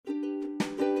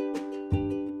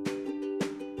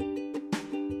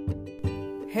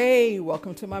Hey,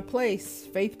 welcome to my place,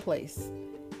 Phaeth Place.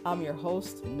 I'm your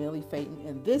host, Millie Phaeton,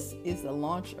 and this is the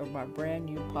launch of my brand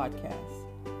new podcast.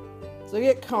 So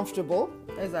get comfortable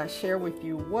as I share with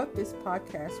you what this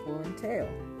podcast will entail.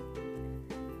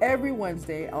 Every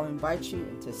Wednesday, I'll invite you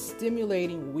into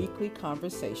stimulating weekly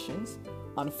conversations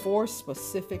on 4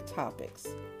 specific topics.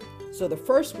 So the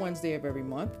first Wednesday of every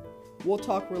month, we'll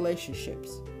talk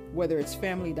relationships, whether it's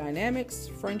family dynamics,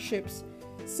 friendships,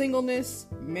 singleness,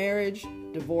 marriage,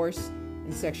 divorce,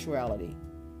 and sexuality.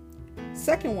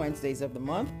 Second Wednesdays of the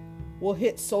month, we'll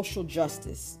hit social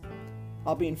justice.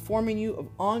 I'll be informing you of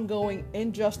ongoing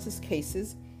injustice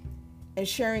cases and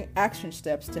sharing action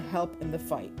steps to help in the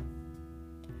fight.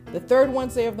 The third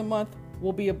Wednesday of the month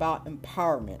will be about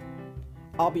empowerment.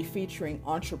 I'll be featuring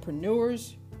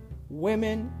entrepreneurs,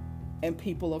 women, and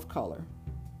people of color.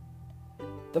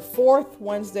 The fourth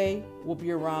Wednesday will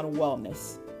be around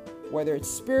wellness, whether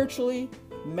it's spiritually,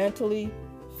 mentally,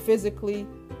 physically,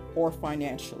 or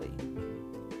financially.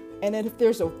 And then if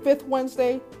there's a fifth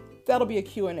Wednesday, that'll be a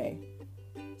Q&A.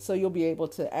 So you'll be able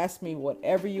to ask me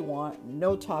whatever you want.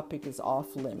 No topic is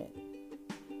off limit.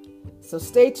 So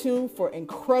stay tuned for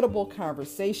incredible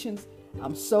conversations.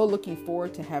 I'm so looking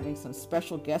forward to having some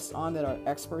special guests on that are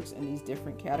experts in these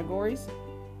different categories.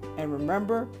 And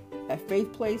remember, at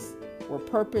Phaeth Place, we're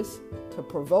purpose to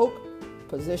provoke,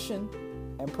 position,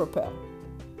 and propel.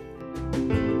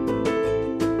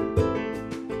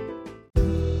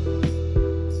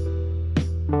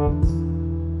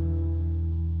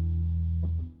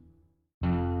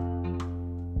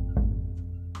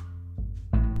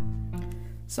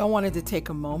 So I wanted to take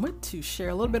a moment to share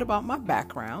a little bit about my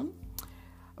background.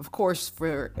 Of course,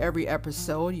 for every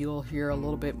episode, you'll hear a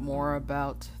little bit more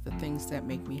about the things that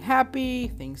make me happy,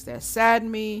 things that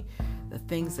sadden me, the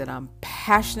things that I'm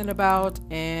passionate about,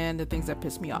 and the things that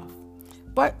piss me off.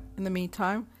 But in the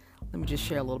meantime, let me just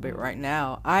share a little bit right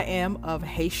now. I am of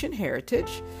Haitian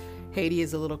heritage. Haiti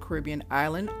is a little Caribbean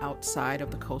island outside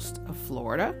of the coast of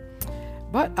Florida.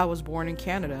 But I was born in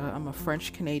Canada. I'm a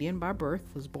French Canadian by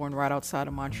birth. Was born right outside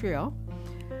of Montreal.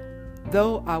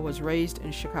 Though I was raised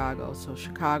in Chicago, so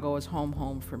Chicago is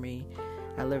home for me.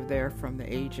 I lived there from the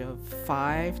age of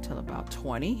 5 till about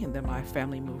 20, and then my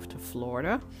family moved to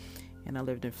Florida. And I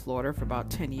lived in Florida for about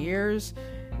 10 years.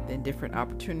 Then different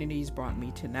opportunities brought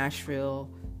me to Nashville,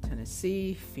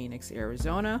 Tennessee, Phoenix,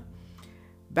 Arizona,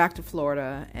 back to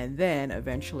Florida, and then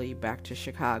eventually back to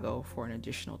Chicago for an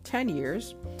additional 10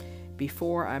 years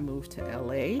before I moved to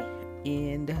LA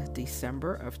in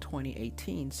December of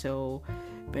 2018. So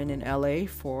been in LA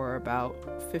for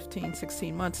about 15,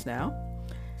 16 months now.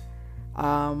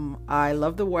 I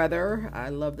love the weather. I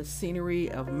love the scenery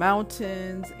of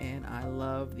mountains, and I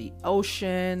love the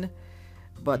ocean.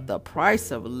 But the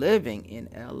price of living in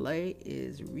LA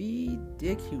is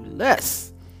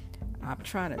ridiculous. I'm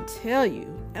trying to tell you.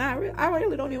 And I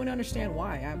really don't even understand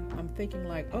why. I'm thinking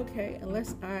like, okay,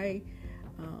 unless I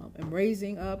am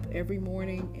raising up every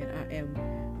morning and I am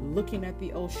looking at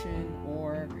the ocean,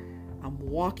 or I'm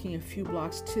walking a few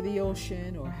blocks to the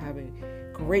ocean, or have a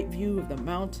great view of the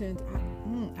mountains.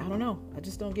 I don't know. I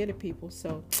just don't get it, people.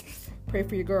 So pray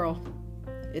for your girl.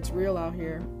 It's real out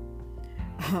here.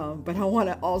 But I want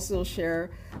to also share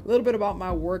a little bit about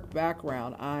my work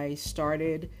background. I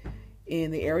started in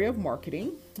the area of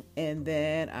marketing, and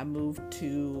then I moved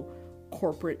to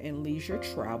corporate and leisure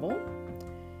travel.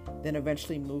 Then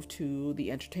eventually moved to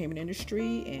the entertainment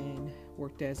industry and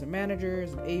worked as a manager,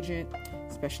 as an agent,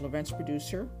 special events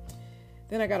producer.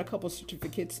 Then I got a couple of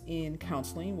certificates in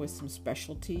counseling with some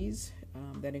specialties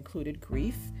that included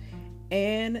grief.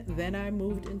 And then I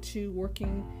moved into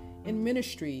working in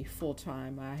ministry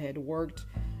full-time. I had worked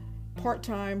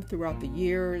part-time throughout the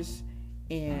years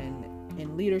and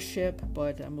in leadership,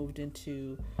 but I moved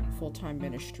into full-time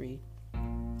ministry.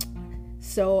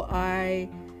 So I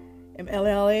am in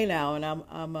LA now, and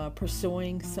I'm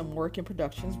pursuing some work in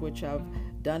productions, which I've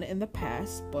done in the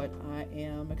past, but I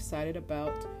am excited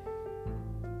about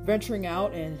venturing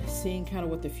out and seeing kind of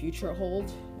what the future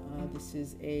holds. This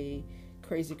is a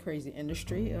crazy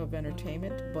industry of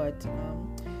entertainment, but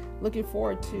looking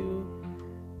forward to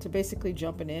basically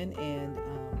jumping in and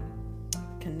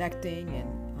connecting, and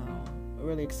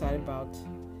really excited about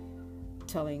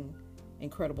telling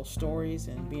incredible stories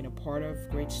and being a part of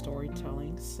great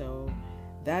storytelling. So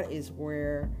that is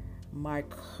where my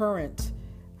current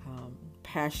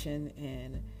passion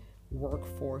and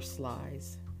workforce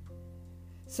lies.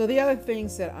 So the other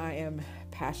things that I am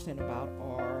passionate about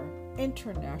are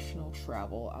international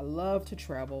travel. I love to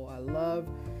travel. I love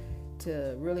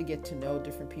to really get to know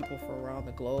different people from around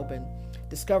the globe and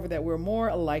discover that we're more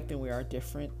alike than we are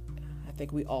different. I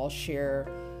think we all share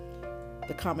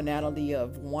the commonality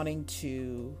of wanting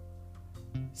to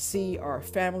see our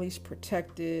families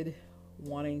protected,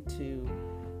 wanting to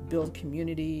build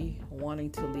community, wanting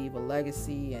to leave a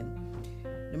legacy. And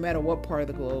no matter what part of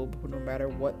the globe, no matter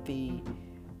what the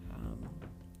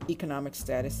economic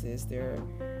status is,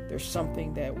 there's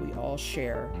something that we all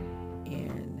share,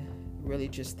 and really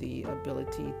just the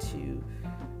ability to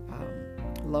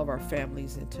love our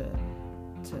families and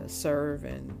to serve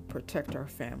and protect our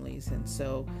families. And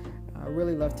so I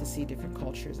really love to see different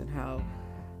cultures and how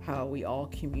we all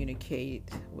communicate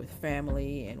with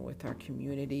family and with our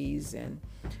communities, and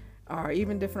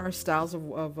even different our styles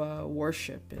of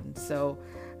worship. And so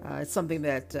it's something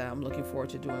that I'm looking forward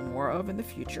to doing more of in the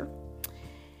future.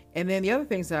 And then the other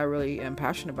things that I really am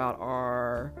passionate about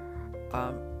are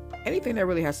anything that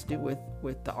really has to do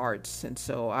with the arts. And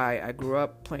so I grew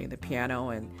up playing the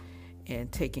piano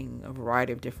and taking a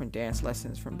variety of different dance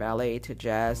lessons, from ballet to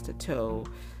jazz to toe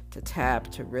to tap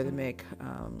to rhythmic,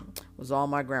 was all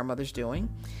my grandmother's doing.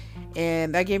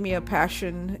 And that gave me a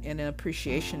passion and an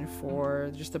appreciation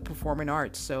for just the performing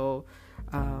arts. So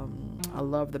I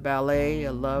love the ballet, I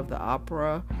love the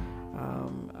opera,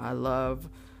 I love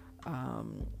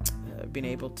being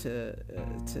able to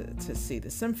see the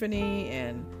symphony,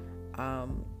 and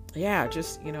I'm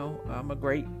a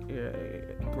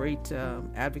great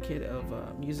advocate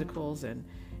of musicals and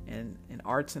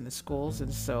arts in the schools.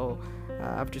 And so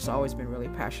I've just always been really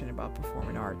passionate about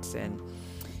performing arts. And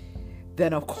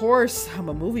then, of course, I'm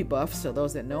a movie buff, so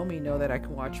those that know me know that I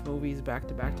can watch movies back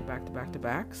to back to back to back to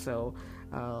back. So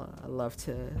I love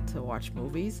to watch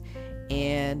movies,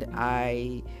 and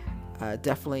I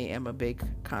definitely am a big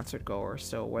concert goer.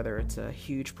 So whether it's a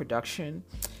huge production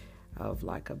of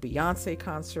like a Beyonce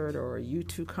concert or a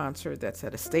U2 concert that's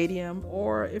at a stadium,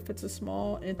 or if it's a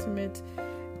small, intimate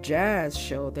jazz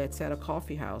show that's at a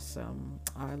coffee house,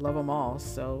 I love them all.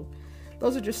 So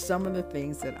those are just some of the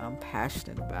things that I'm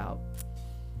passionate about.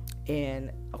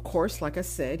 And of course, like I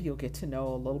said, you'll get to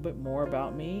know a little bit more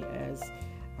about me as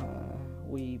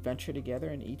we venture together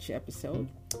in each episode.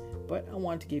 But I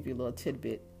wanted to give you a little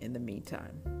tidbit in the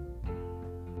meantime.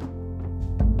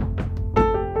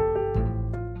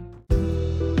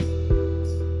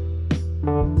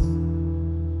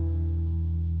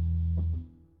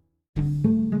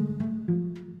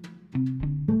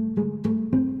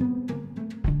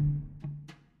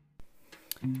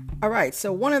 All right,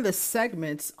 so one of the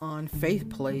segments on Phaeth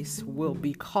Place will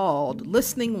be called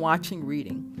Listening, Watching,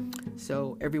 Reading.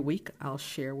 So every week I'll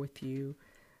share with you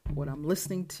what I'm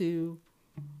listening to,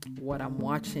 what I'm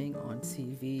watching on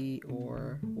TV,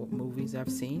 or what movies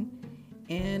I've seen,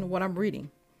 and what I'm reading.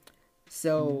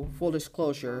 So full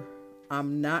disclosure,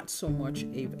 I'm not so much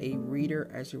a reader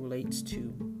as it relates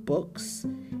to books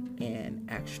and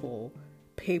actual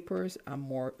papers. I'm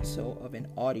more so of an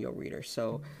audio reader.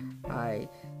 So I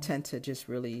tend to just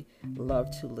really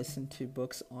love to listen to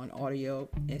books on audio,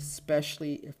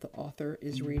 especially if the author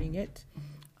is reading it,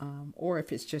 or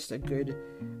if it's just a good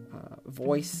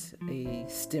voice, a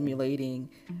stimulating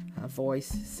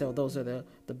voice. So those are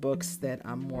the books that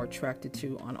I'm more attracted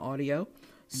to on audio.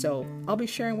 So I'll be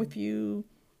sharing with you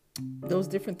those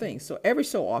different things. So every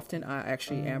so often I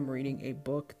actually am reading a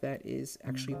book that is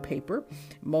actually paper.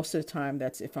 Most of the time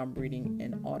that's if I'm reading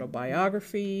an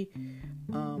autobiography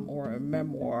or a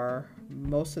memoir.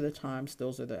 Most of the times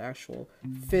those are the actual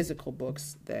physical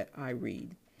books that I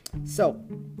read. So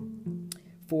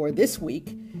for this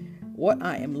week, what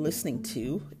I am listening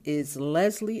to is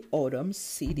Leslie Odom's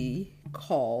CD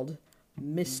called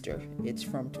Mr. It's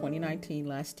from 2019,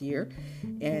 last year.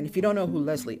 And if you don't know who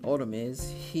Leslie Odom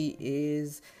is, he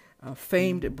is a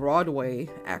famed Broadway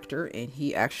actor, and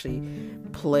he actually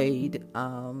played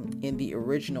in the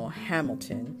original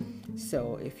Hamilton.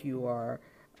 So if you are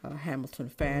a Hamilton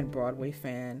fan, Broadway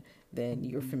fan, then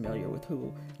you're familiar with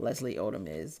who Leslie Odom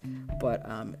is. But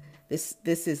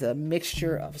this is a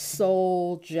mixture of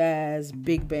soul, jazz,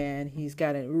 big band. He's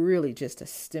got really just a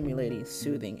stimulating,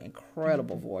 soothing,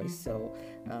 incredible voice. So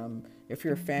if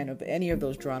you're a fan of any of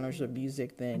those genres of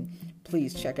music, then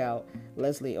please check out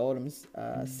Leslie Odom's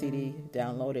CD,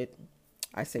 download it.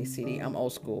 I say CD, I'm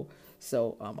old school.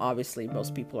 So obviously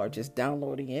most people are just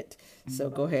downloading it. So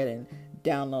go ahead and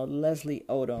download Leslie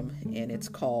Odom, and it's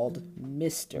called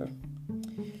Mr.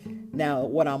 Now,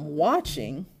 what I'm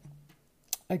watching,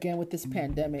 again, with this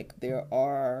pandemic, there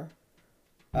are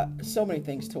so many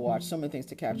things to watch, so many things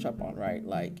to catch up on, right?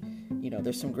 Like,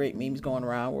 there's some great memes going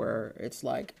around where it's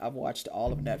like I've watched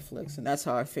all of Netflix, and that's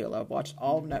how I feel. I've watched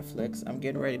all of Netflix. I'm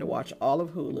getting ready to watch all of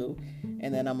Hulu,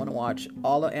 and then I'm going to watch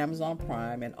all of Amazon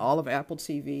Prime and all of Apple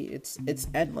TV. It's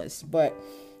endless, but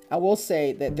I will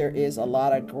say that there is a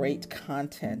lot of great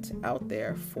content out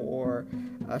there for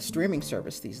streaming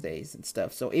service these days and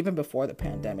stuff. So even before the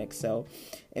pandemic, so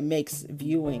it makes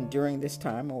viewing during this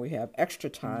time when we have extra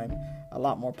time a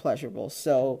lot more pleasurable.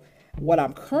 So what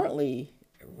I'm currently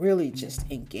really just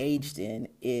engaged in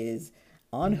is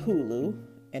on Hulu,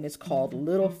 and it's called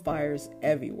Little Fires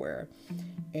Everywhere.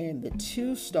 And the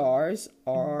two stars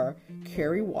are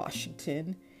Kerry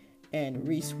Washington and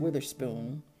Reese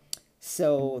Witherspoon.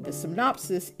 So the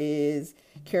synopsis is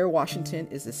Kerry Washington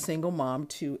is a single mom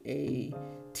to a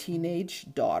teenage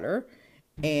daughter,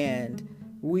 and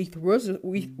Reese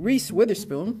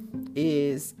Witherspoon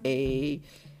is a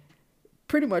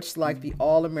pretty much like the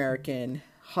all-American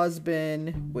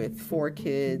husband with 4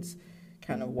 kids,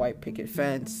 kind of white picket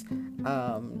fence.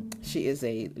 She is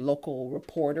a local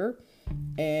reporter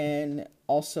and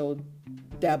also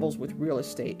dabbles with real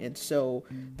estate. And so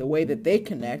the way that they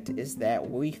connect is that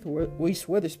Reese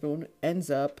Witherspoon ends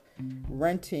up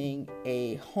renting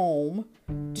a home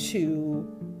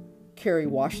to Kerry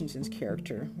Washington's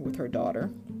character with her daughter.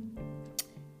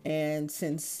 And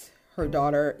since her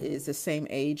daughter is the same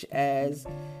age as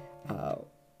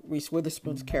Reese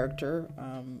Witherspoon's character,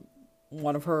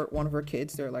 one of her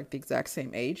kids, they're like the exact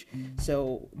same age,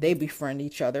 so they befriend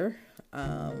each other,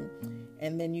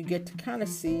 and then you get to kind of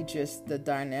see just the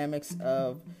dynamics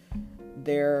of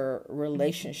their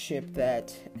relationship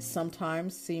that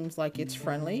sometimes seems like it's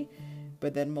friendly,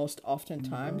 but then most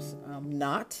oftentimes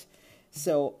not.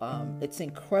 So it's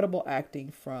incredible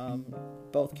acting from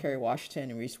both Kerry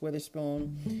Washington and Reese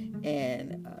Witherspoon,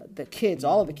 and the kids,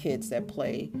 all of the kids that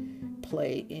play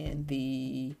in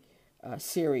the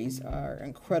series are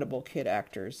incredible kid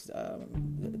actors.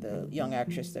 The young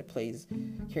actress that plays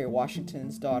Kerry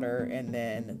Washington's daughter, and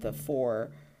then the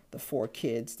four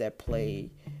kids that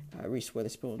play Reese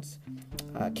Witherspoon's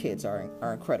kids are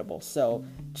incredible. So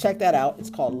check that out. It's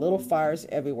called Little Fires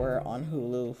Everywhere on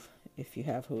Hulu. If you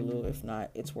have Hulu, if not,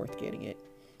 it's worth getting it,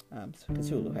 because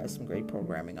Hulu has some great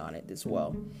programming on it as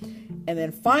well. And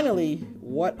then finally,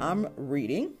 what I'm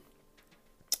reading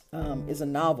is a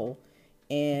novel.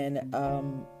 And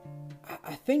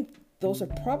I think those are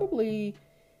probably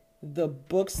the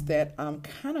books that I'm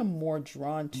kind of more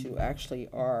drawn to, actually,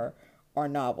 are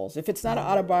novels. If it's not an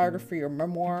autobiography or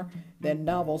memoir, then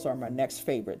novels are my next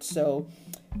favorite. So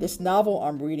this novel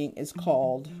I'm reading is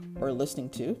called, or listening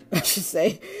to, I should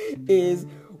say, is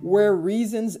Where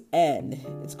Reasons End.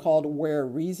 It's called Where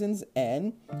Reasons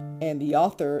End, and the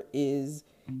author is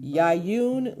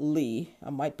Yayun Lee. I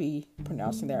might be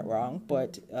pronouncing that wrong,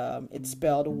 but it's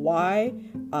spelled YiYun,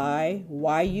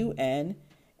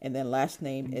 and then last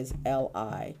name is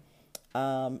Li.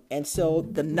 And so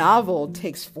the novel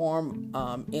takes form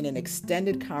in an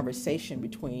extended conversation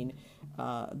between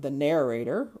the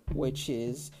narrator, which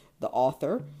is the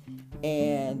author,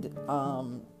 and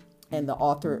the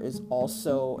author is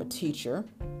also a teacher.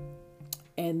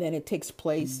 And then it takes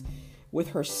place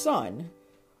with her son,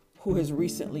 who has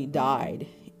recently died.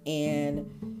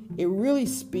 And it really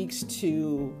speaks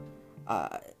to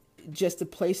just a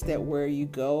place that where you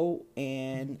go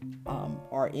and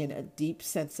are in a deep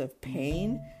sense of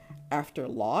pain after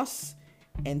loss.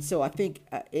 And so I think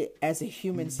as a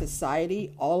human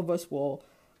society, all of us will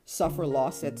suffer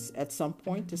loss at some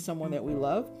point to someone that we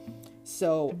love.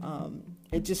 So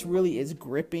it just really is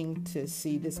gripping to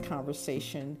see this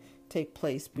conversation take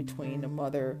place between a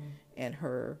mother and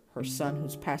her son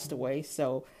who's passed away.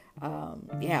 So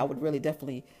I would really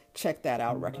definitely check that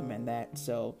out, recommend that.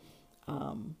 So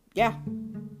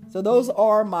so those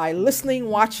are my listening,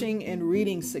 watching, and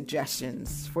reading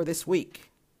suggestions for this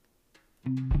week.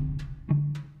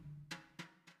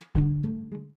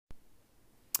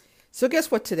 So guess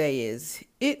what today is?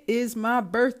 It is my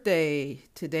birthday.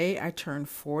 Today I turned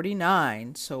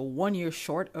 49, so 1 year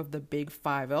short of the big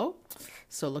 50.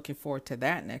 So looking forward to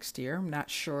that next year. I'm not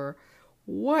sure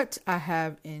what I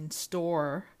have in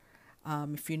store.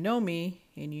 If you know me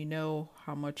and you know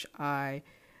how much I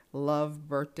love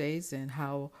birthdays and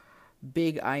how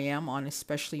big I am on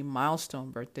especially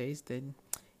milestone birthdays, then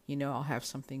I'll have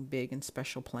something big and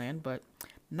special planned, but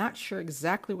not sure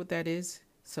exactly what that is.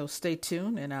 So stay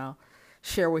tuned and I'll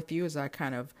share with you as I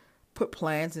kind of put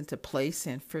plans into place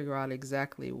and figure out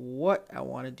exactly what I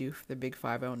want to do for the big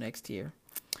 50 next year.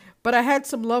 But I had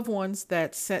some loved ones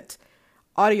that sent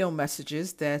audio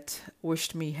messages that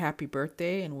wished me happy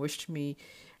birthday and wished me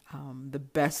the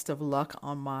best of luck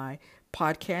on my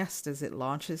podcast as it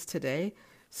launches today.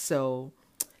 So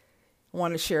I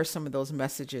want to share some of those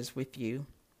messages with you.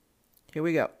 Here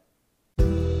we go.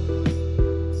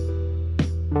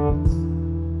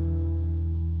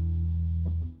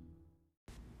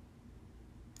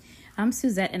 I'm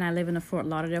Suzette and I live in the Fort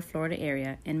Lauderdale, Florida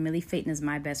area, and Millie Phaeton is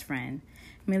my best friend.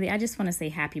 Millie, I just want to say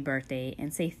happy birthday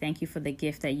and say thank you for the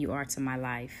gift that you are to my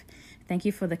life. Thank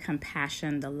you for the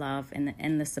compassion, the love, and the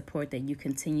endless support that you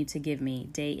continue to give me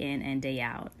day in and day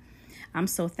out. I'm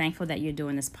so thankful that you're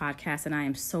doing this podcast, and I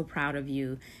am so proud of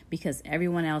you because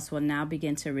everyone else will now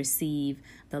begin to receive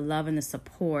the love and the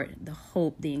support, the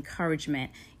hope, the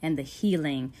encouragement, and the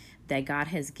healing that God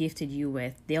has gifted you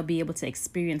with. They'll be able to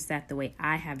experience that the way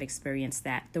I have experienced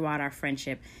that throughout our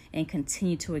friendship and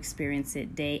continue to experience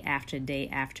it day after day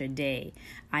after day.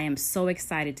 I am so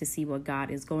excited to see what God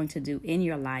is going to do in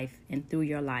your life and through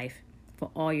your life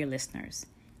for all your listeners.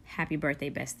 Happy birthday,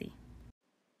 bestie.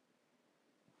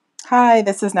 Hi,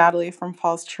 this is Natalie from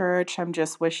Falls Church. I'm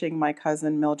just wishing my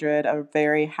cousin Mildred a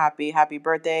very happy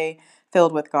birthday,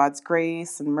 filled with God's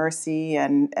grace and mercy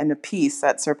and a peace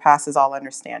that surpasses all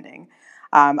understanding.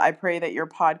 I pray that your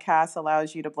podcast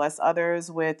allows you to bless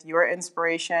others with your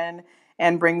inspiration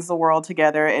and brings the world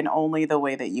together in only the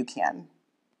way that you can.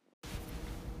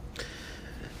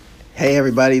 Hey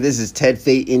everybody, this is Ted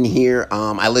Phaeton here.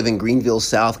 I live in Greenville,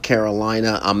 South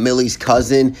Carolina. I'm Millie's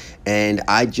cousin, and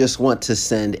I just want to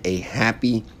send a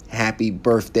happy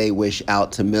birthday wish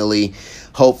out to Millie.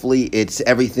 Hopefully it's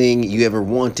everything you ever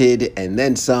wanted and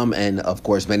then some, and of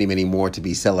course many more to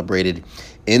be celebrated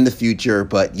in the future.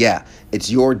 But yeah, it's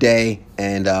your day,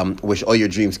 and wish all your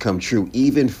dreams come true.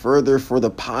 Even further for the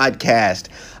podcast.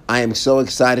 I am so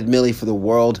excited, Millie, for the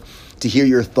world to hear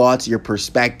your thoughts, your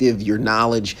perspective, your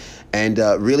knowledge, and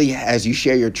really as you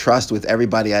share your trust with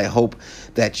everybody, I hope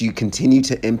that you continue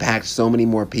to impact so many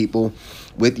more people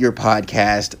with your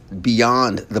podcast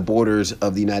beyond the borders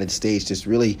of the United States, just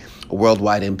really a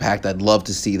worldwide impact. I'd love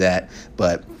to see that,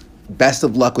 but best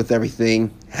of luck with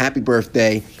everything. Happy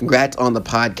birthday. Congrats on the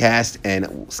podcast,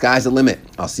 and sky's the limit.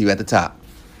 I'll see you at the top.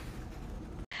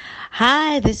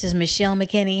 Hi, this is Michelle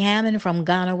McKinney Hammond from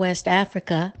Ghana, West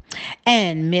Africa.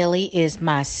 And Millie is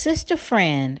my sister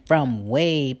friend from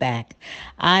way back.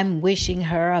 I'm wishing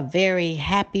her a very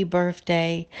happy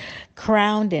birthday,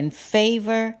 crowned in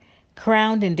favor,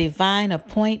 crowned in divine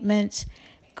appointments,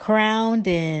 crowned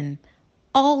in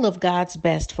all of God's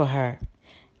best for her.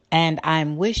 And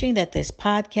I'm wishing that this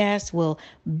podcast will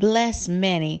bless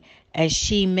many as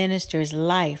she ministers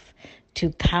life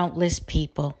to countless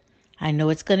people. I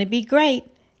know it's going to be great.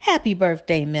 Happy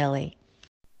birthday, Millie.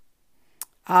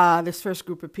 This first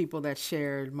group of people that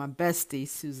shared, my bestie,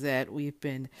 Suzette, we've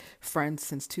been friends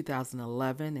since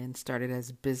 2011 and started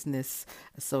as business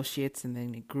associates, and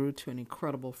then it grew to an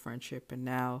incredible friendship. And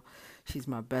now she's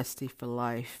my bestie for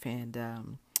life. And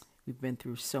we've been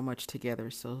through so much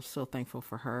together. So thankful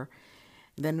for her.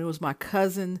 And then it was my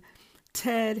cousin,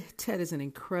 Ted. Ted is an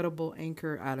incredible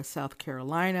anchor out of South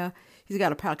Carolina. He's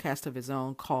got a podcast of his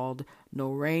own called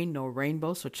No Rain, No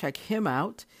Rainbow. So check him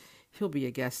out. He'll be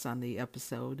a guest on the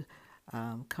episode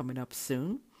coming up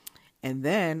soon. And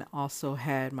then also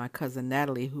had my cousin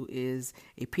Natalie, who is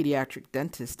a pediatric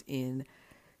dentist in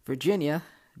Virginia.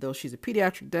 Though she's a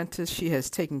pediatric dentist, she has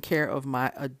taken care of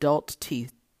my adult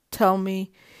teeth. Tell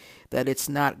me that it's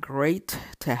not great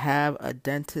to have a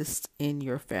dentist in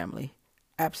your family.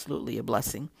 Absolutely a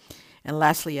blessing. And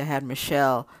lastly, I had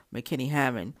Michelle McKinney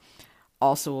Hammond.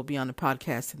 Also will be on the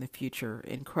podcast in the future.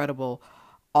 Incredible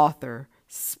author,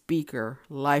 speaker,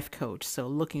 life coach. So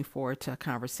looking forward to a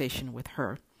conversation with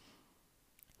her.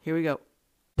 Here we go.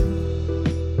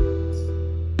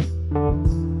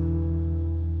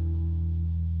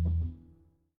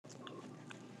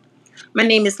 My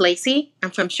name is Lacey.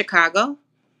 I'm from Chicago.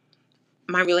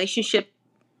 My relationship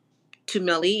to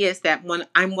Millie is that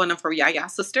I'm one of her Yaya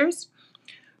sisters.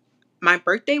 My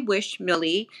birthday wish,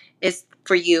 Millie, is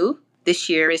for you this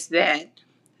year is that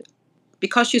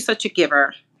because you're such a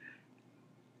giver,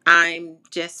 I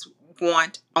just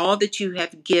want all that you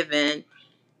have given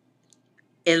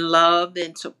in love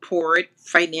and support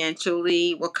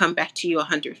financially will come back to you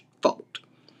 100-fold.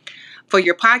 For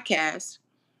your podcast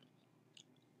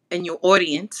and your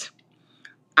audience,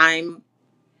 I'm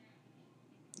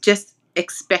just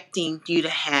expecting you to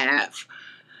have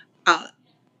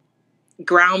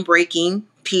groundbreaking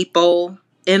people,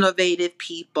 innovative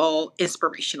people,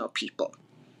 inspirational people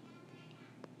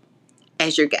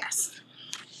as your guests.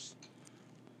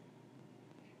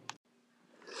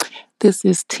 This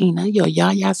is Tina, your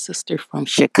Yaya sister from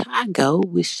Chicago,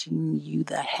 wishing you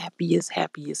the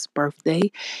happiest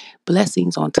birthday.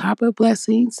 Blessings on top of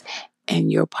blessings.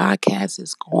 And your podcast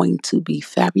is going to be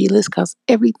fabulous because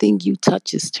everything you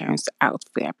touches turns out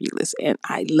fabulous. And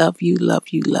I love you,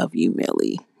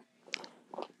 Millie.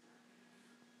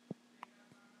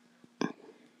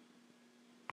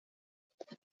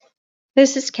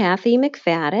 This is Kathy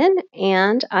McFadden,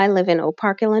 and I live in Oak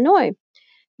Park, Illinois.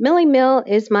 Millie Mill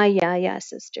is my Yaya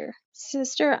sister.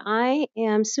 Sister, I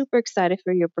am super excited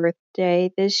for your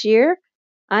birthday this year.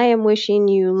 I am wishing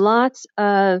you lots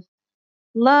of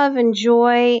love and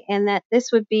joy, and that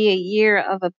this would be a year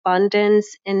of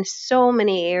abundance in so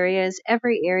many areas,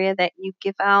 every area that you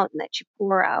give out and that you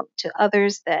pour out to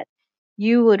others, that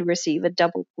you would receive a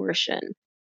double portion.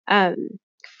 Um,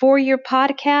 for your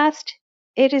podcast,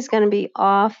 it is going to be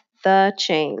off the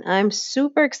chain. I'm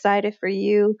super excited for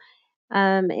you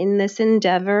in this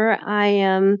endeavor. I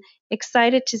am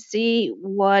excited to see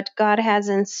what God has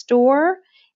in store.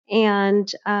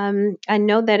 And I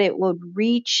know that it will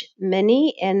reach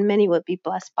many and many will be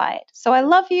blessed by it. So I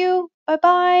love you. Bye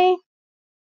bye.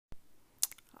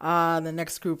 The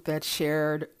next group that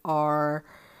shared are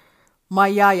my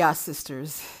Yaya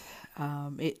sisters.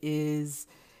 It is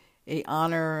a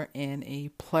honor and a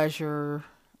pleasure,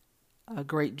 a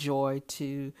great joy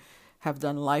to have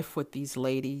done life with these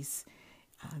ladies.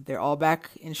 They're all back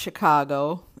in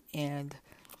Chicago, and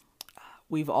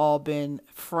we've all been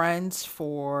friends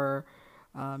for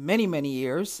many, many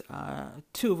years.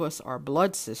 Two of us are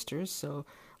blood sisters, so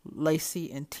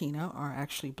Lacey and Tina are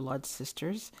actually blood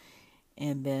sisters.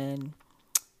 And then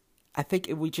I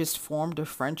think we just formed a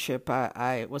friendship.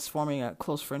 I was forming a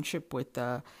close friendship with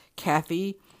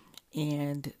Kathy,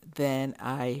 and then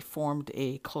I formed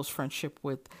a close friendship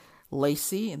with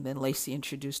Lacey, and then Lacey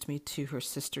introduced me to her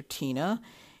sister Tina,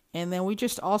 and then we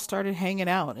just all started hanging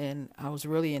out. And I was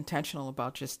really intentional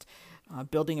about just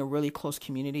building a really close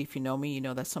community. If you know me, you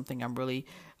know that's something I'm really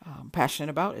passionate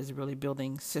about, is really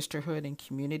building sisterhood and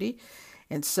community.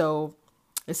 And so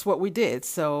it's what we did.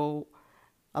 So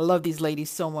I love these ladies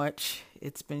so much.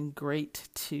 It's been great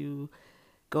to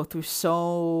go through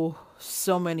so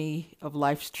many of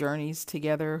life's journeys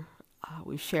together.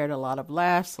 We've shared a lot of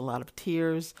laughs, a lot of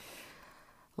tears,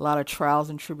 a lot of trials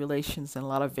and tribulations, and a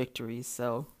lot of victories.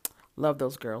 So love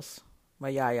those girls,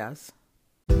 my yayas.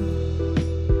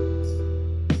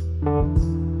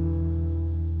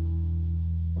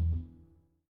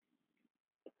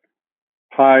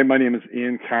 Hi, my name is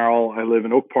Ian Carroll. I live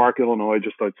in Oak Park, Illinois,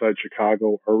 just outside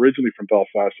Chicago, originally from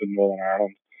Belfast in Northern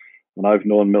Ireland. And I've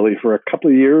known Millie for a couple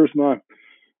of years now.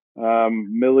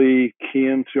 Millie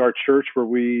came to our church where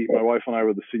my wife and I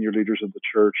were the senior leaders of the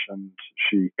church, and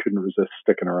she couldn't resist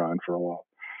sticking around for a while.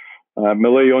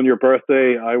 Millie, on your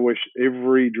birthday, I wish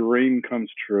every dream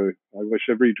comes true. I wish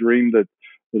every dream that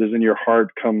is in your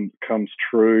heart comes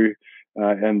true,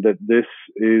 and that this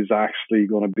is actually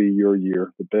going to be your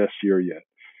year, the best year yet.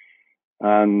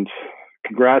 And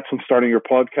congrats on starting your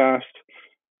podcast.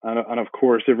 And of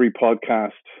course, every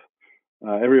podcast,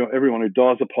 everyone who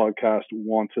does a podcast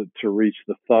wants it to reach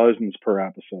the thousands per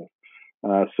episode.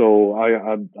 So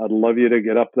I'd love you to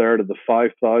get up there to the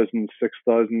 5,000,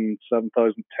 6,000,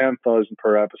 7,000, 10,000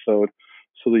 per episode,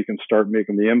 so that you can start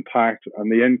making the impact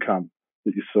and the income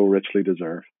that you so richly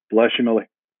deserve. Bless you, Millie.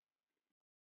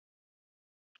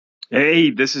 Hey,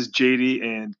 this is JD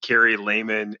and Carrie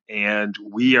Lehman, and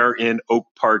we are in Oak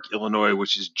Park, Illinois,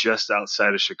 which is just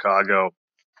outside of Chicago.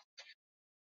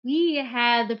 We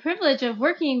had the privilege of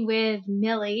working with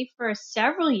Millie for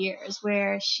several years,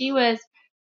 where she was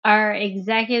our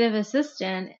executive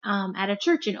assistant at a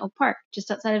church in Oak Park, just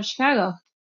outside of Chicago.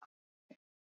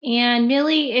 And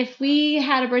Millie, if we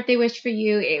had a birthday wish for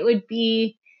you, it would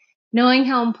be knowing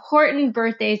how important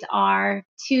birthdays are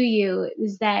to you,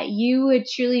 is that you would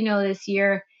truly know this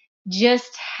year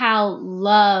just how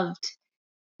loved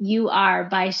you are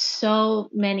by so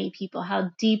many people, how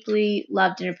deeply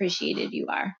loved and appreciated you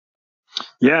are.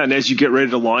 Yeah, and as you get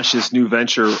ready to launch this new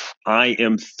venture, I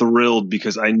am thrilled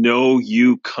because I know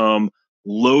you come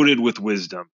loaded with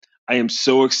wisdom. I am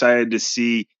so excited to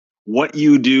see what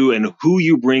you do and who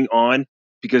you bring on,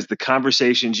 because the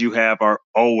conversations you have are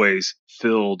always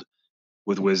filled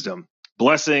with wisdom.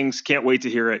 Blessings. Can't wait to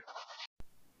hear it.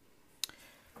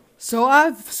 So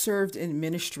I've served in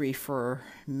ministry for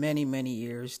many, many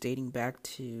years, dating back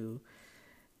to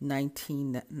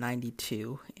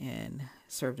 1992, and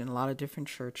served in a lot of different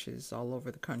churches all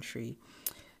over the country.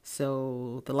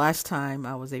 So the last time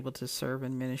I was able to serve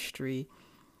in ministry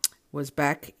was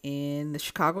back in the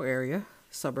Chicago area,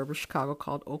 suburb of Chicago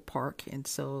called Oak Park. And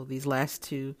so these last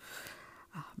two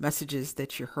messages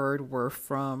that you heard were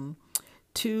from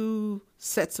two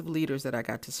sets of leaders that I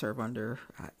got to serve under.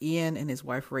 Ian and his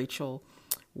wife Rachel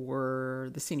were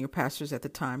the senior pastors at the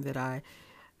time that I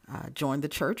joined the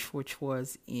church, which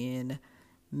was in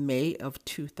May of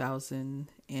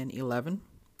 2011,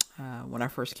 when I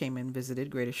first came and visited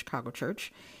Greater Chicago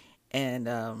Church.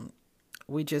 And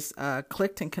we just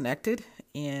clicked and connected,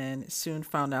 and soon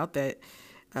found out that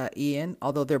Ian,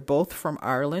 although they're both from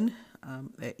Ireland,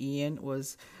 that Ian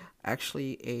was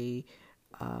actually a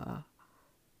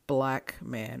black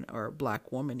man or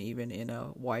black woman, even in a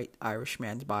white Irish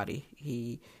man's body.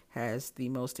 He has the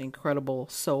most incredible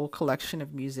soul collection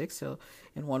of music. So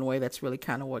in one way, that's really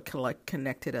kind of what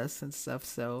connected us and stuff.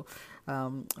 So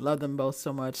love them both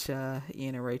so much, Ian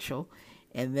and Rachel.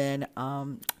 And then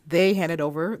they handed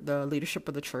over the leadership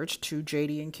of the church to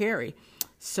JD and Carrie.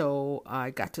 So I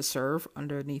got to serve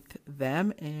underneath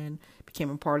them and became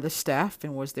a part of the staff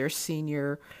and was their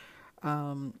senior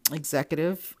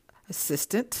executive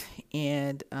assistant,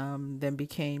 and then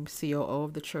became COO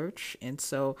of the church. And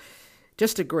so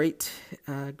just a great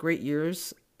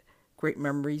years, great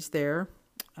memories there.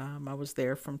 I was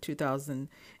there from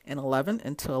 2011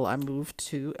 until I moved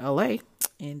to LA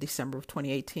in December of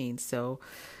 2018. So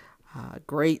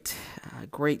great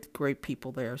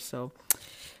people there. So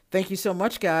thank you so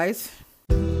much, guys.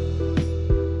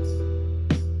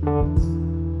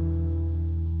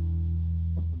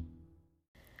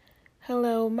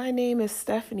 Hello, my name is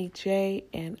Stephanie J,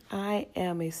 and I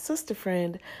am a sister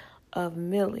friend of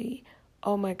Millie.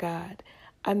 Oh my God.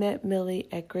 I met Millie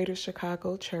at Greater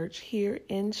Chicago Church here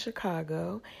in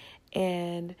Chicago,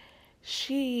 and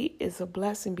she is a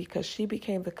blessing because she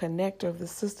became the connector of the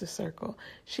sister circle.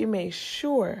 She made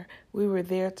sure we were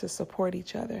there to support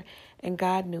each other, and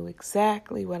God knew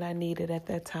exactly what I needed at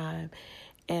that time,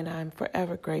 and I'm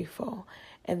forever grateful.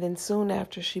 And then soon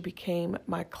after she became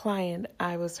my client,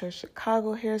 I was her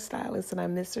Chicago hairstylist, and I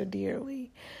miss her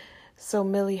dearly. So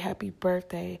Millie, happy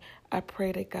birthday. I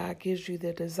pray that God gives you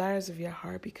the desires of your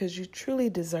heart because you truly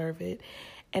deserve it.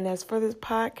 And as for this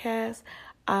podcast,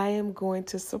 I am going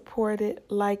to support it,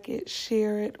 like it,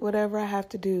 share it, whatever I have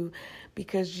to do,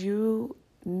 because you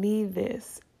need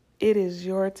this. It is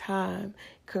your time.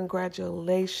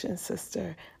 Congratulations,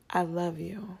 sister. I love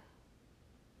you.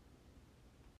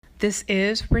 This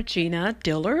is Regina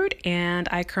Dillard, and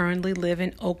I currently live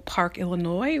in Oak Park,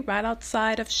 Illinois, right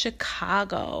outside of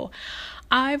Chicago.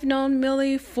 I've known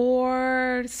Millie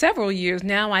for several years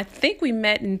now. I think we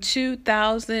met in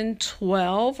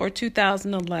 2012 or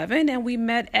 2011, and we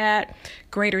met at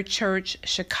Greater Church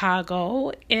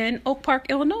Chicago in Oak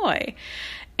Park, Illinois.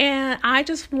 And I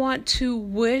just want to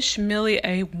wish Millie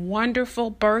a wonderful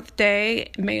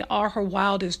birthday. May all her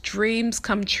wildest dreams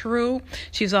come true.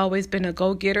 She's always been a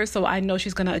go-getter, so I know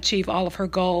she's going to achieve all of her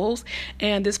goals.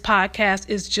 And this podcast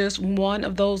is just one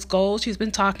of those goals. She's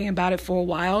been talking about it for a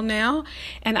while now.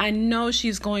 And I know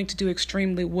she's going to do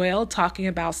extremely well, talking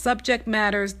about subject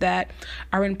matters that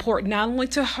are important not only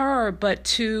to her, but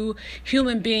to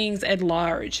human beings at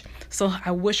large. So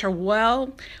I wish her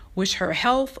well. Wish her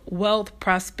health, wealth,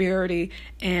 prosperity,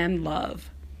 and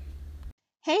love.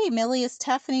 Hey, Millie, it's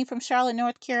Tiffany from Charlotte,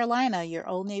 North Carolina, your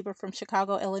old neighbor from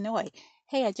Chicago, Illinois.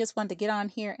 Hey, I just wanted to get on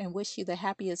here and wish you the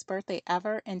happiest birthday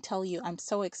ever and tell you I'm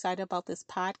so excited about this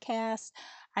podcast.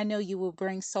 I know you will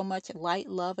bring so much light,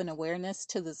 love, and awareness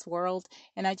to this world,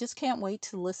 and I just can't wait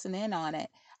to listen in on it.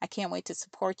 I can't wait to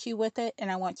support you with it,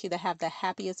 and I want you to have the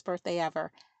happiest birthday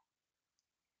ever.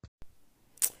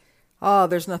 Oh,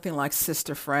 there's nothing like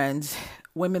sister friends,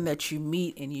 women that you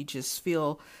meet and you just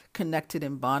feel connected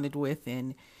and bonded with,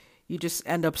 and you just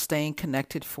end up staying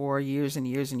connected for years and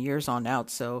years and years on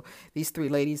out. So these three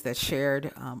ladies that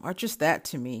shared are just that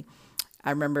to me.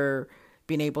 I remember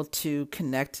being able to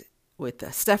connect with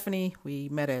Stephanie. We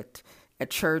met at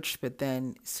church, but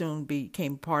then soon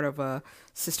became part of a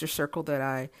sister circle that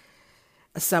I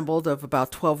assembled of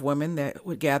about 12 women that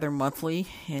would gather monthly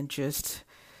and just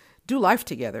do life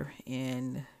together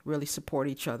and really support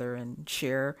each other and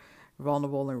share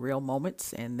vulnerable and real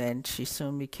moments. And then she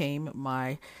soon became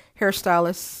my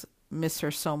hairstylist. Miss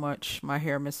her so much. My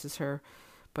hair misses her.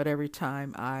 But every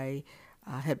time I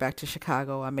head back to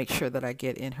Chicago, I make sure that I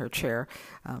get in her chair.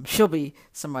 She'll be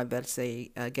somebody that's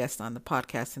a guest on the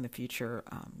podcast in the future.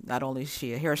 Not only is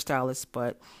she a hairstylist,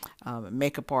 but a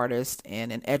makeup artist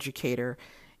and an educator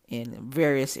in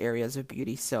various areas of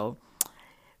beauty. So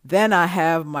then I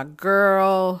have my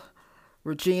girl,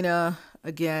 Regina,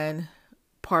 again,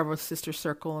 part of a sister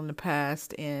circle in the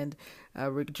past. And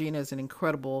Regina is an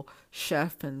incredible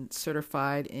chef and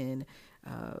certified in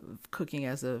cooking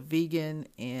as a vegan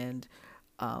and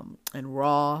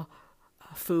raw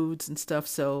foods and stuff.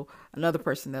 So another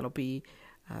person that'll be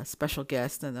a special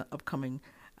guest in the upcoming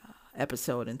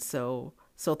episode. And so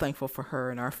thankful for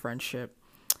her and our friendship.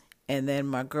 And then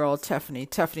my girl, Tiffany.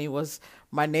 Tiffany was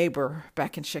my neighbor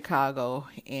back in Chicago.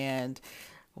 And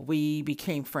we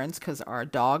became friends because our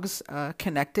dogs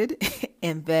connected.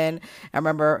 And then I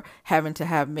remember having to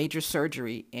have major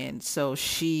surgery. And so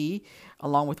she,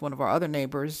 along with one of our other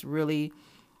neighbors, really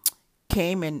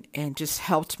came and just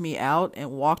helped me out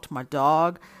and walked my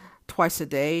dog twice a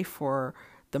day for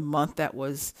the month that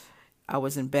was I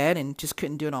was in bed and just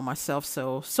couldn't do it on myself.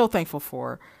 So thankful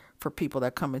for people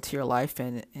that come into your life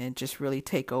and just really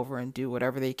take over and do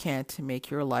whatever they can to make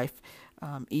your life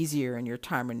easier in your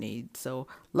time of need. So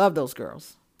love those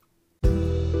girls.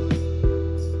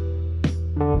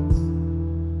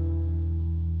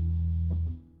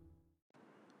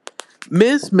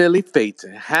 Miss Millie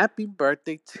Phaeton, happy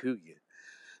birthday to you.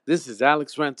 This is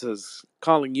Alex Rentas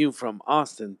calling you from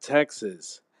Austin,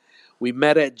 Texas. We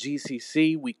met at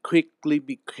GCC, we quickly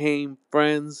became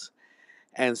friends,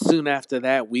 and soon after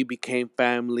that, we became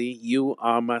family. You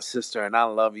are my sister, and I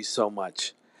love you so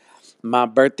much. My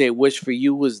birthday wish for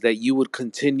you was that you would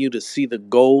continue to see the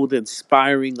gold,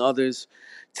 inspiring others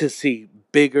to see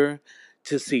bigger,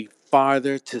 to see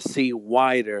farther, to see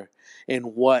wider in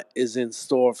what is in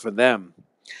store for them.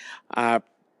 I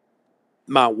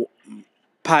my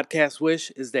podcast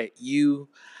wish is that you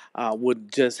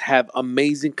would just have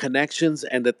amazing connections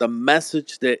and that the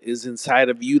message that is inside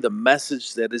of you, the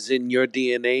message that is in your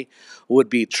DNA, would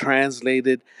be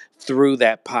translated through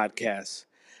that podcast,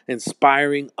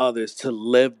 inspiring others to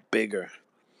live bigger.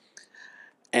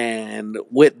 And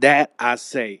with that, I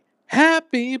say,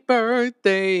 happy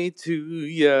birthday to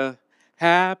you.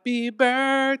 Happy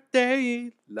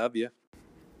birthday. Love you.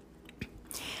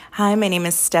 Hi, my name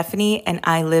is Stephanie, and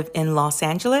I live in Los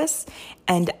Angeles.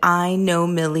 And I know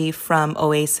Millie from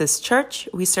Oasis Church.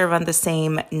 We serve on the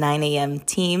same 9 a.m.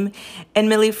 team. And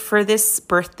Millie, for this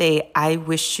birthday, I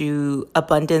wish you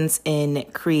abundance in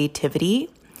creativity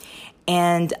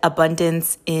and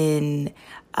abundance in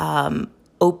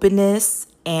openness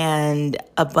and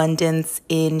abundance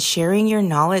in sharing your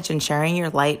knowledge and sharing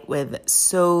your light with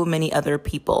so many other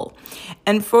people.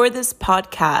 And for this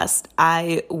podcast,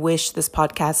 I wish this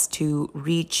podcast to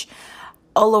reach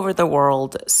all over the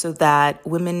world so that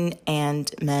women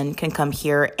and men can come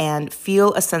here and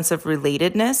feel a sense of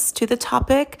relatedness to the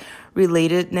topic,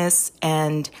 relatedness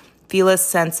and feel a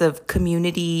sense of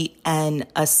community and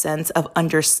a sense of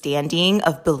understanding,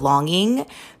 of belonging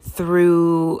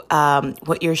through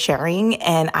what you're sharing.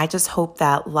 And I just hope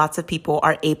that lots of people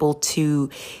are able to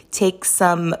take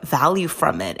some value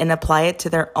from it and apply it to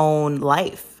their own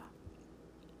life.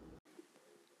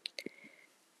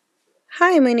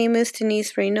 Hi, my name is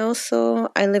Denise Reynoso.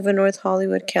 I live in North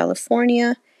Hollywood,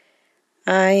 California.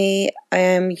 I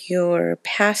am your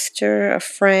pastor, a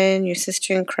friend, your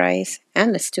sister in Christ,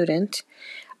 and a student.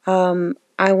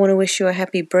 I want to wish you a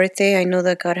happy birthday. I know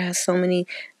that God has so many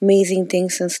amazing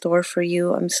things in store for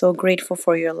you. I'm so grateful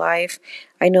for your life.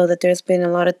 I know that there's been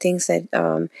a lot of things that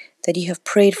you have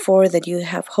prayed for, that you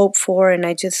have hope for, and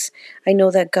I know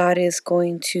that God is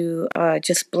going to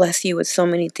just bless you with so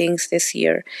many things this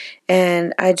year.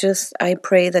 And I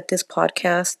pray that this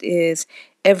podcast is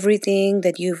everything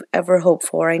that you've ever hoped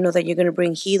for. I know that you're going to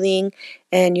bring healing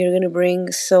and you're going to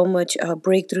bring so much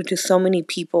breakthrough to so many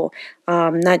people,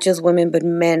 not just women, but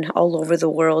men all over the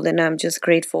world. And I'm just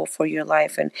grateful for your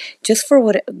life and just for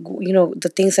what,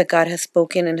 the things that God has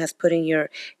spoken and has put in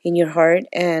your heart.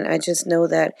 And I just know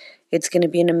that it's going to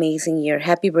be an amazing year.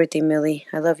 Happy birthday, Millie.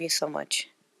 I love you so much.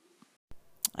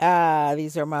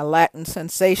 These are my Latin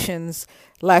sensations.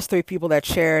 Last three people that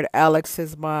shared. Alex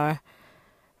is my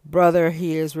brother.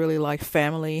 He is really like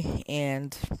family,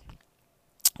 and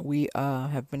we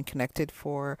have been connected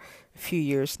for a few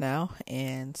years now,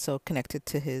 and so connected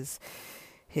to his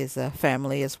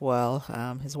family as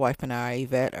well. His wife and I,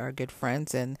 Yvette, are good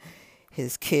friends, and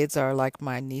his kids are like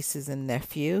my nieces and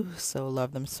nephew, so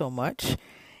love them so much.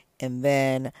 And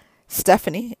then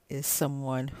Stephanie is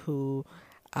someone who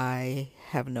I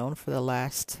have known for the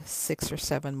last 6 or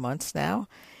 7 months now,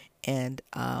 and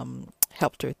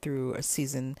helped her through a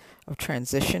season of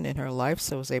transition in her life,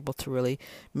 so I was able to really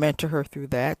mentor her through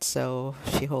that. So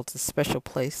she holds a special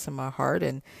place in my heart.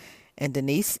 And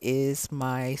Denise is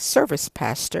my service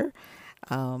pastor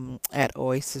at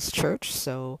Oasis Church.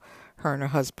 So her and her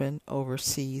husband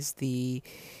oversees the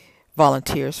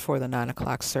volunteers for the 9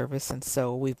 o'clock service, and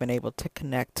so we've been able to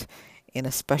connect in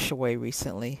a special way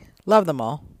recently. Love them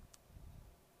all.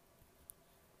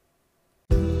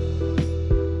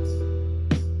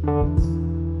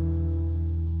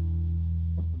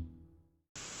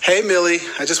 Hey Millie,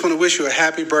 I just want to wish you a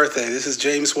happy birthday. This is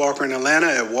James Walker in Atlanta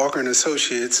at Walker and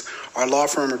Associates. Our law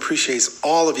firm appreciates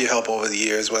all of your help over the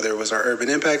years, whether it was our Urban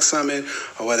Impact Summit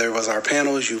or whether it was our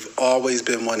panels. You've always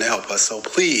been one to help us. So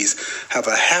please have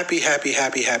a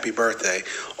happy birthday.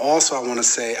 Also, I want to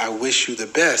say I wish you the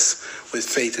best with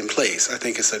Phaeth Place. I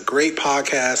think it's a great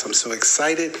podcast. I'm so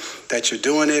excited that you're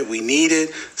doing it. We need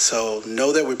it. So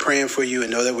know that we're praying for you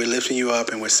and know that we're lifting you up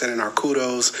and we're sending our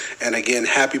kudos. And again,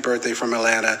 happy birthday from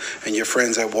Atlanta and your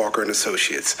friends at Walker and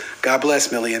Associates. God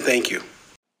bless, Millie, and thank you.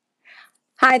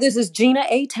 Hi, this is Gina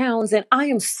A. Towns, and I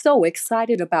am so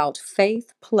excited about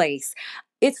Phaeth Place.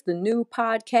 It's the new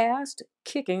podcast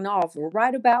kicking off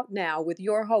right about now with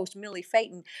your host, Millie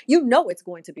Phaeton. You know it's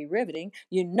going to be riveting.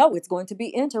 You know it's going to be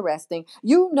interesting.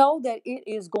 You know that it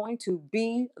is going to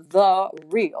be the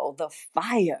real, the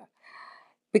fire,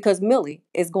 because Millie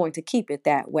is going to keep it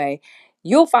that way.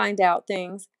 You'll find out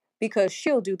things because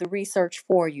she'll do the research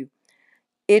for you.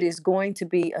 It is going to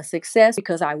be a success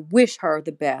because I wish her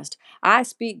the best. I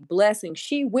speak blessing.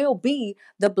 She will be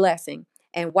the blessing.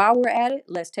 And while we're at it,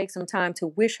 let's take some time to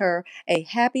wish her a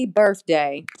happy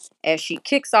birthday as she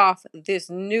kicks off this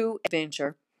new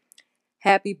adventure.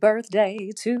 Happy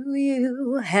birthday to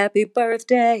you. Happy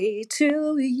birthday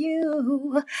to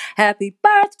you. Happy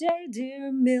birthday,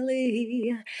 dear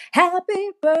Millie.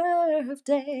 Happy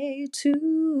birthday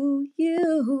to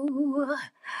you.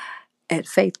 At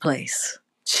Phaeth Place.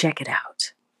 Check it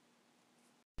out.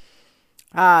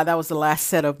 That was the last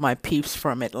set of my peeps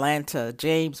from Atlanta.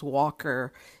 James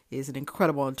Walker is an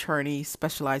incredible attorney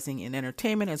specializing in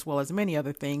entertainment as well as many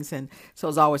other things. And so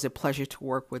it's always a pleasure to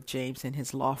work with James and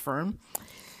his law firm.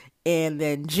 And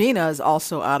then Gina is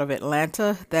also out of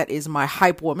Atlanta. That is my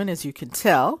hype woman, as you can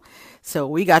tell. So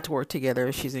we got to work together.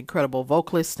 She's an incredible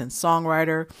vocalist and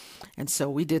songwriter. And so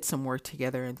we did some work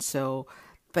together. And so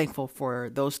thankful for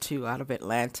those two out of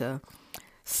Atlanta.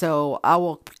 So I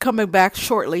will be coming back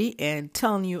shortly and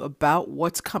telling you about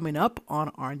what's coming up on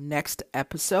our next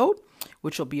episode,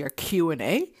 which will be our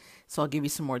Q&A. So I'll give you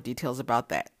some more details about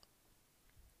that.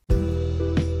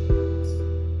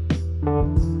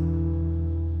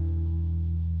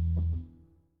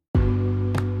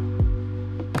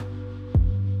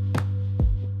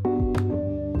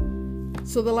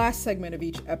 So the last segment of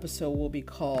each episode will be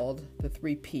called the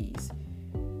 3 Ps,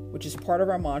 which is part of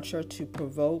our mantra to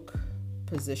provoke,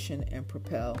 position, and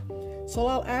propel. So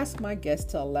I'll ask my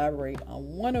guests to elaborate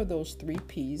on one of those 3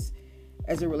 Ps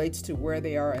as it relates to where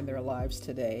they are in their lives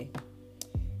today.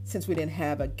 Since we didn't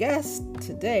have a guest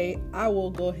today, I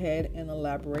will go ahead and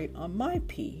elaborate on my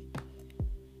P.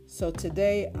 So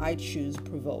today I choose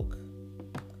provoke.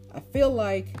 I feel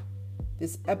like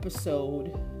this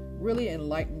episode really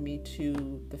enlightened me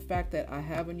to the fact that I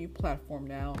have a new platform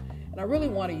now, and I really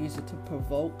want to use it to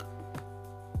provoke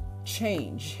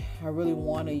change. I really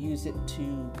want to use it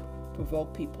to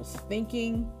provoke people's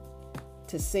thinking,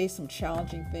 to say some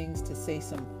challenging things, to say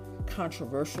some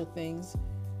controversial things.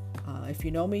 If you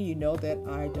know me, you know that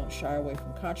I don't shy away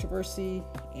from controversy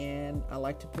and I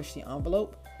like to push the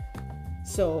envelope.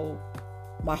 So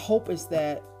my hope is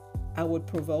that I would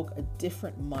provoke a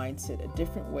different mindset, a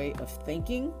different way of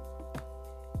thinking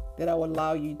that I would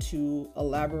allow you to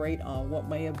elaborate on what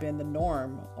may have been the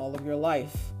norm all of your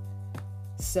life.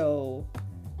 So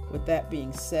with that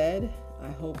being said, I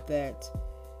hope that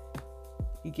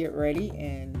you get ready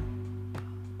and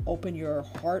open your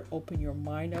heart, open your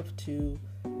mind up to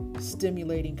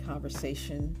stimulating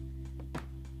conversation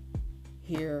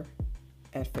here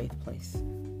at Phaeth Place.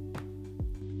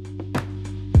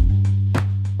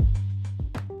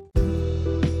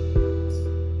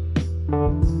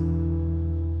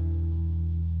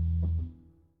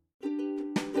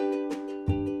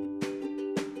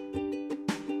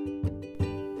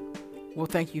 Well,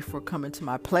 thank you for coming to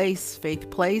my place, Phaeth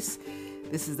Place.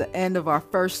 This is the end of our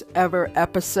first ever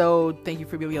episode. Thank you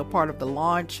for being a part of the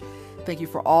launch. Thank you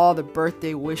for all the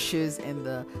birthday wishes and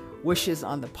the wishes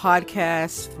on the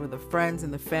podcast, for the friends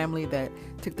and the family that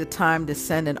took the time to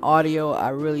send an audio. I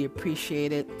really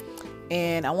appreciate it.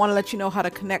 And I want to let you know how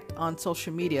to connect on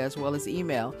social media as well as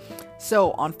email.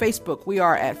 So on Facebook, we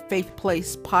are at Phaeth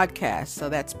Place Podcast. So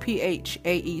that's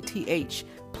PHAETH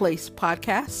Place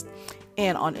Podcast.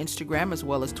 And on Instagram as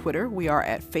well as Twitter, we are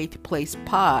at Phaeth Place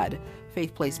Pod,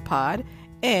 Phaeth Place Pod.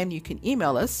 And you can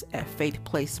email us at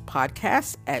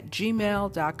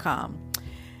faithplacepodcast@gmail.com.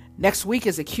 Next week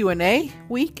is a Q&A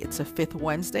week. It's a 5th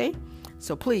Wednesday.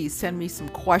 So please send me some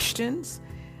questions.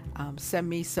 Send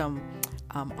me some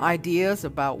ideas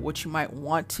about what you might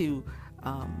want to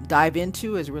dive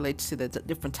into as it relates to the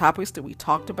different topics that we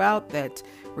talked about that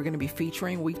we're going to be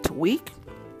featuring week to week.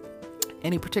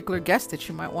 Any particular guests that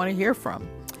you might want to hear from.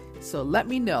 So let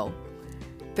me know.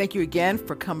 Thank you again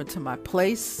for coming to my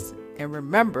place. And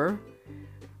remember,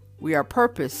 we are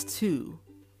purposed to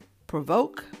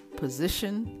provoke,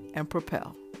 position, and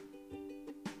propel.